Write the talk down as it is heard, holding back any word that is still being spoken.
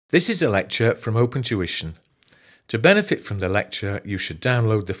This is a lecture from Open Tuition. To benefit from the lecture, you should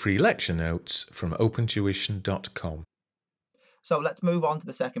download the free lecture notes from opentuition.com. So let's move on to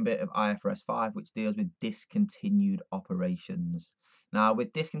the second bit of IFRS 5, which deals with discontinued operations. Now,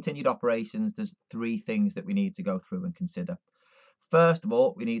 with discontinued operations, there's three things that we need to go through and consider. First of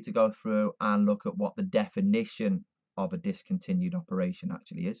all, we need to go through and look at what the definition of a discontinued operation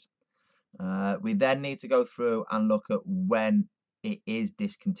actually is. We then need to go through and look at when it is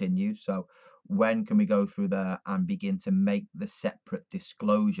discontinued. So when can we go through there and begin to make the separate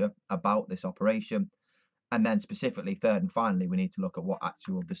disclosure about this operation? And then specifically, third and finally, we need to look at what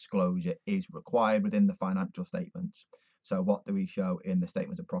actual disclosure is required within the financial statements. So what do we show in the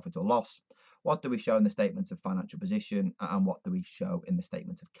statements of profit or loss? What do we show in the statements of financial position? And what do we show in the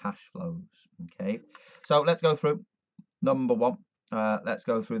statements of cash flows? Okay, so let's go through number one. Let's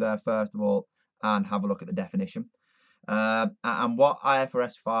go through there first of all and have a look at the definition. And what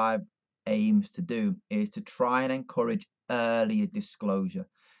IFRS 5 aims to do is to try and encourage earlier disclosure,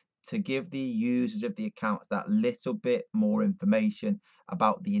 to give the users of the accounts that little bit more information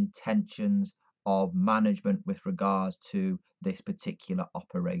about the intentions of management with regards to this particular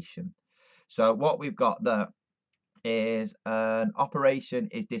operation. So what we've got there is an operation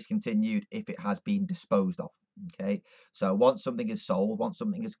is discontinued if it has been disposed of. Okay, so once something is sold, once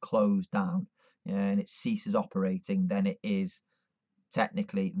something is closed down and it ceases operating, then it is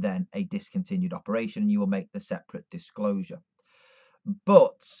technically then a discontinued operation, and you will make the separate disclosure.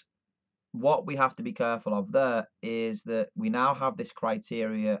 But what we have to be careful of there is that we now have this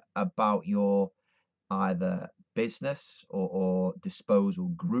criteria about your either business or disposal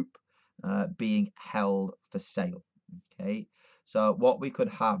group being held for sale. Okay, so what we could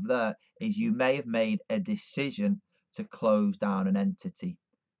have there is you may have made a decision to close down an entity.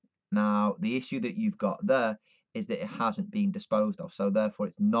 Now, the issue that you've got there is that it hasn't been disposed of, so therefore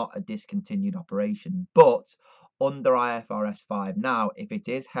it's not a discontinued operation. But under IFRS 5 now, if it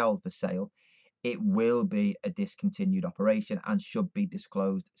is held for sale, it will be a discontinued operation and should be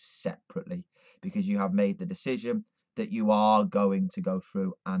disclosed separately, because you have made the decision that you are going to go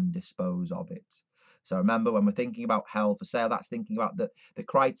through and dispose of it. So remember, when we're thinking about held for sale, that's thinking about the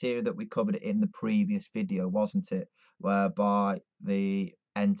criteria that we covered in the previous video, wasn't it? Whereby the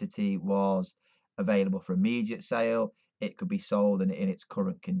entity was available for immediate sale, it could be sold in its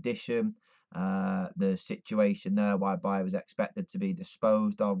current condition. The situation there whereby it was expected to be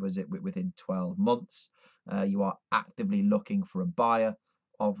disposed of was it within 12 months. You are actively looking for a buyer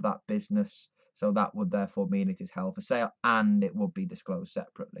of that business, so that would therefore mean it is held for sale and it would be disclosed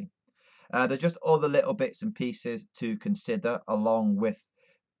separately. There's just other little bits and pieces to consider along with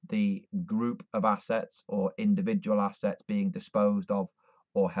the group of assets or individual assets being disposed of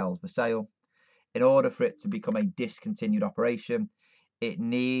or held for sale. In order for it to become a discontinued operation, it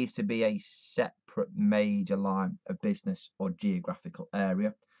needs to be a separate major line of business or geographical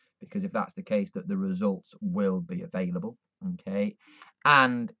area, because if that's the case, that the results will be available. Okay,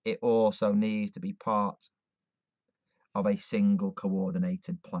 and it also needs to be part of a single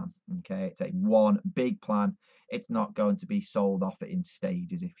coordinated plan. Okay, it's a one big plan. It's not going to be sold off in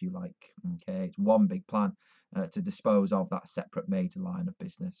stages, if you like. Okay, it's one big plan to dispose of that separate major line of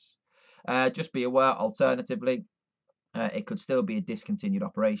business. Just be aware, alternatively, it could still be a discontinued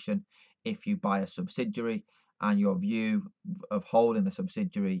operation if you buy a subsidiary and your view of holding the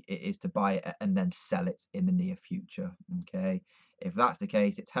subsidiary is to buy it and then sell it in the near future. Okay, if that's the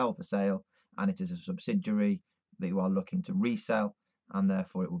case, it's held for sale and it is a subsidiary that you are looking to resell, and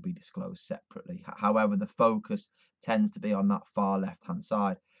therefore it will be disclosed separately. However, the focus tends to be on that far left hand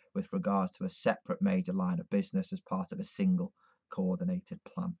side with regards to a separate major line of business as part of a single coordinated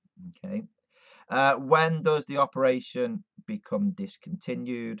plan. Okay, when does the operation become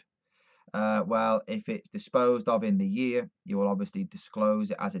discontinued? Well, if it's disposed of in the year, you will obviously disclose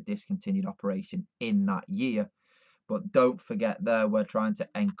it as a discontinued operation in that year. But don't forget there, we're trying to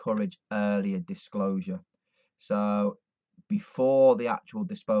encourage earlier disclosure. So before the actual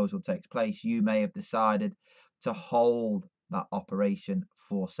disposal takes place, you may have decided to hold that operation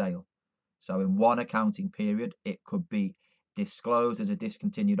for sale. So in one accounting period, it could be disclosed as a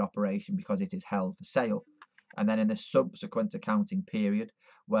discontinued operation because it is held for sale. And then in the subsequent accounting period,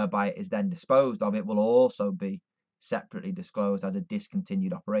 whereby it is then disposed of, it will also be separately disclosed as a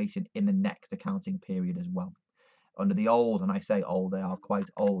discontinued operation in the next accounting period as well. Under the old, and I say old, they are quite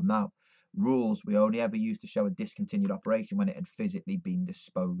old now, rules, we only ever used to show a discontinued operation when it had physically been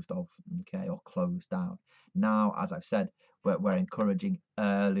disposed of, okay, or closed down. Now, as I've said, we're encouraging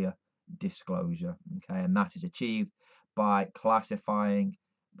earlier disclosure, okay, and that is achieved by classifying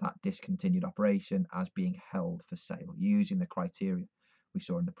that discontinued operation as being held for sale using the criteria we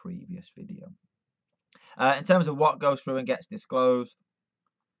saw in the previous video. In terms of what goes through and gets disclosed,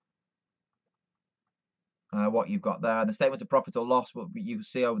 what you've got there, and the statement of profit or loss, what you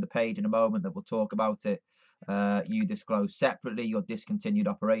see over the page in a moment that we'll talk about it. You disclose separately your discontinued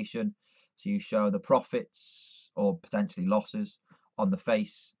operation. So you show the profits or potentially losses on the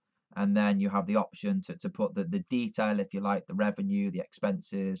face, and then you have the option to put the detail, if you like, the revenue, the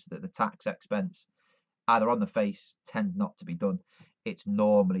expenses, the tax expense, either on the face. Tends not to be done. It's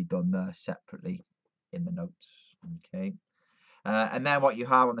normally done there separately in the notes. Okay. And then what you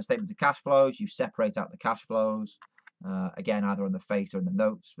have on the statement of cash flows, you separate out the cash flows, again, either on the face or in the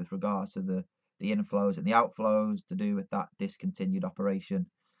notes with regards to the inflows and the outflows to do with that discontinued operation.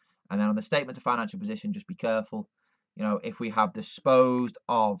 And then on the statement of financial position, just be careful. You know, if we have disposed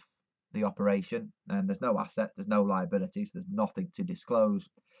of the operation, and there's no assets, there's no liabilities, there's nothing to disclose.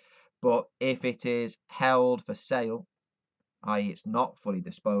 But if it is held for sale, i.e. it's not fully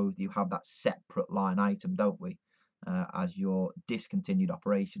disposed, you have that separate line item, don't we? As your discontinued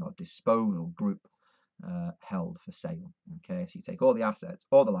operation or disposal group held for sale. Okay, so you take all the assets,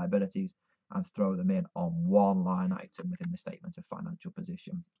 all the liabilities, and throw them in on one line item within the statement of financial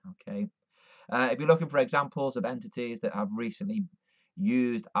position. Okay, if you're looking for examples of entities that have recently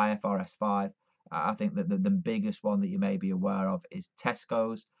used IFRS 5, I think that the biggest one that you may be aware of is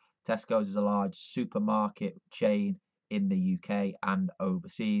Tesco's. Tesco's is a large supermarket chain in the UK and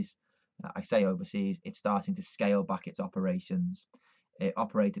overseas. I say overseas, it's starting to scale back its operations. It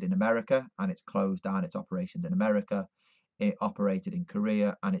operated in America and it's closed down its operations in America. It operated in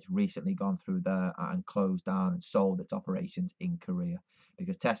Korea and it's recently gone through there and closed down and sold its operations in Korea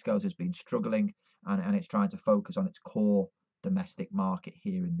because Tesco's has been struggling and it's trying to focus on its core domestic market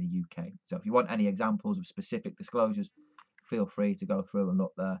here in the UK. So if you want any examples of specific disclosures, feel free to go through and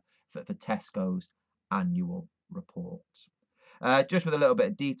look there for Tesco's annual reports. Just with a little bit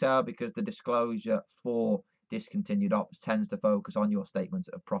of detail, because the disclosure for discontinued ops tends to focus on your statement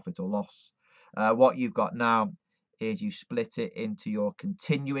of profit or loss. What you've got now is you split it into your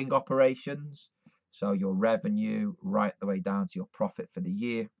continuing operations, so your revenue right the way down to your profit for the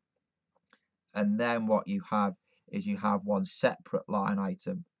year. And then what you have is you have one separate line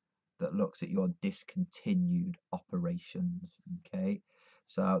item that looks at your discontinued operations. Okay,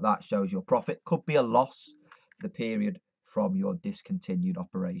 so that shows your profit. Could be a loss for the period from your discontinued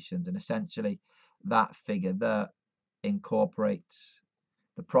operations, and essentially that figure there incorporates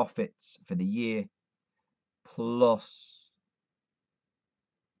the profits for the year plus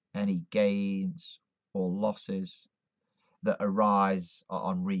any gains or losses that arise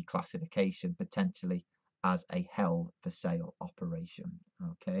on reclassification potentially as a held for sale operation.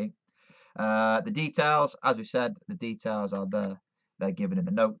 Okay, the details, as we said, the details are there. They're given in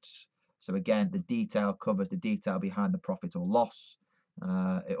the notes. So again, the detail covers the detail behind the profit or loss.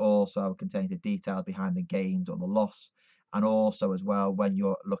 It also contains the detail behind the gains or the loss. And also as well, when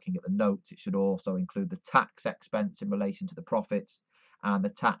you're looking at the notes, it should also include the tax expense in relation to the profits and the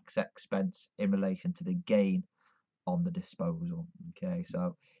tax expense in relation to the gain on the disposal. Okay,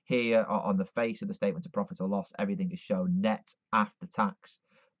 so here on the face of the statement of profit or loss, everything is shown net after tax,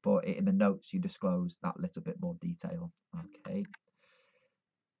 but in the notes you disclose that little bit more detail. Okay,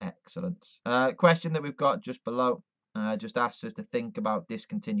 excellent. Question that we've got just below just asks us to think about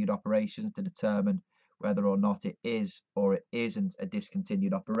discontinued operations to determine whether or not it is or it isn't a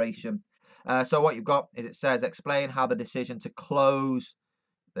discontinued operation. So what you've got is it says explain how the decision to close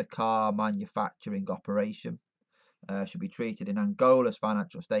the car manufacturing operation should be treated in Angola's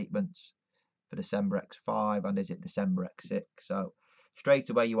financial statements for December X5 and is it December X6. So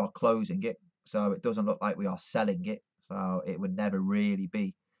straight away you are closing it, so it doesn't look like we are selling it, so it would never really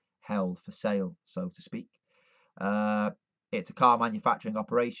be held for sale, so to speak. It's a car manufacturing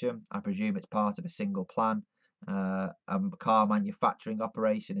operation. I presume it's part of a single plan. A car manufacturing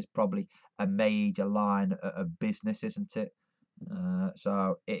operation is probably a major line of business, isn't it?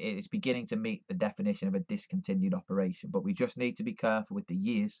 So it's beginning to meet the definition of a discontinued operation, but we just need to be careful with the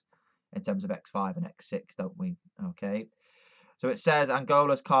years in terms of X5 and X6, don't we? Okay. So it says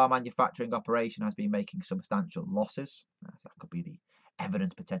Angola's car manufacturing operation has been making substantial losses. That could be the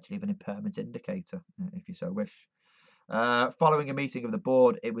evidence potentially of an impairment indicator, if you so wish. Following a meeting of the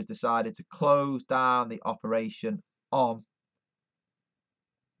board, it was decided to close down the operation on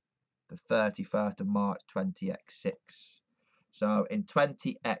the 31st of March 20X6. So in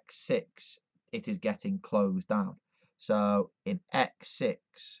 20X6, it is getting closed down. So in X6,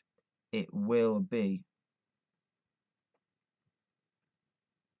 it will be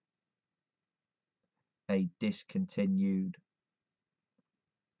a discontinued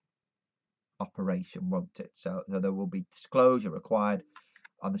operation, won't it? So there will be disclosure required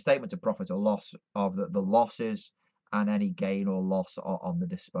on the statement of profit or loss of the losses and any gain or loss on the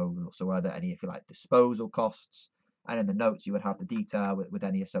disposal. So whether any, if you like, disposal costs, and in the notes you would have the detail with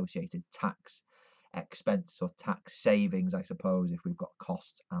any associated tax expense or tax savings, I suppose, if we've got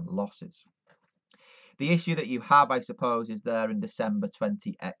costs and losses. The issue that you have, I suppose, is there in December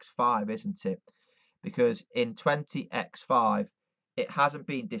 20X5, isn't it? Because in 20X5, it hasn't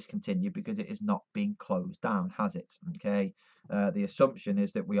been discontinued because it is not being closed down, has it? Okay. The assumption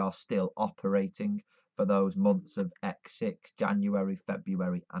is that we are still operating for those months of X6, January,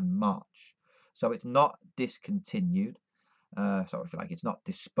 February, and March. So it's not discontinued. So if you like, it's not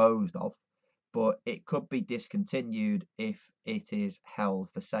disposed of, but it could be discontinued if it is held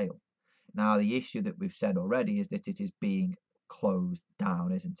for sale. Now, the issue that we've said already is that it is being closed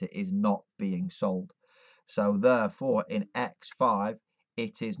down, isn't it? It is not being sold. So therefore, in X5,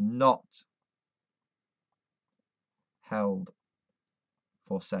 it is not held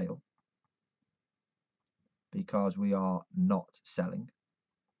for sale because we are not selling.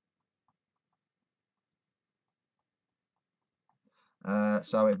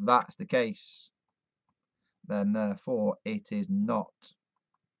 So if that's the case, then therefore it is not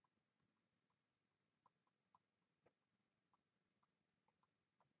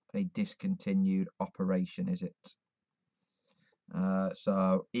a discontinued operation, is it?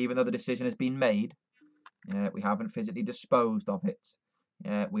 So even though the decision has been made, we haven't physically disposed of it.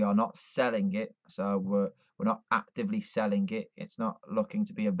 We are not selling it, so we're not actively selling it. It's not looking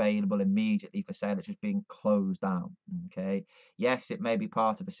to be available immediately for sale. It's just being closed down. Okay. Yes, it may be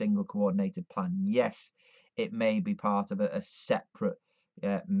part of a single coordinated plan. Yes, it may be part of a separate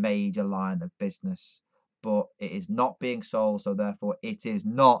major line of business, but it is not being sold. So therefore, it is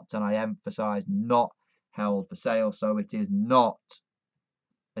not, and I emphasize, not held for sale. So it is not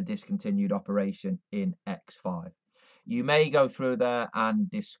a discontinued operation in X5. You may go through there and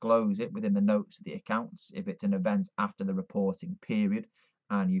disclose it within the notes of the accounts if it's an event after the reporting period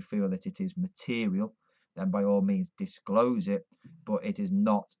and you feel that it is material, then by all means disclose it, but it is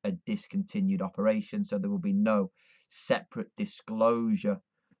not a discontinued operation, so there will be no separate disclosure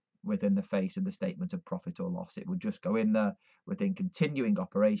within the face of the statement of profit or loss. It would just go in there within continuing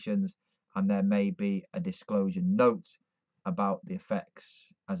operations, and there may be a disclosure note about the effects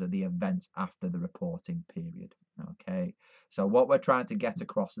as of the event after the reporting period. Okay, so what we're trying to get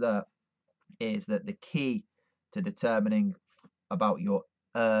across there is that the key to determining about your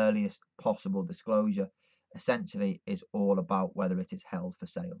earliest possible disclosure essentially is all about whether it is held for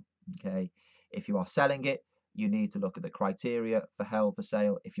sale. Okay, if you are selling it, you need to look at the criteria for held for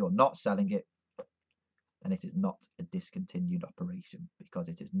sale. If you're not selling it, then it is not a discontinued operation because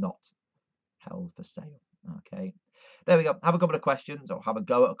it is not held for sale. Okay, there we go. Have a couple of questions, or have a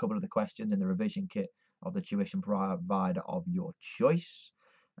go at a couple of the questions in the revision kit of the tuition provider of your choice.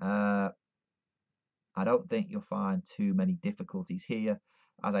 I don't think you'll find too many difficulties here.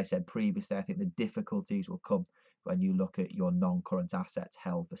 As I said previously, I think the difficulties will come when you look at your non-current assets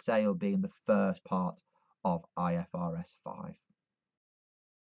held for sale being the first part of IFRS 5.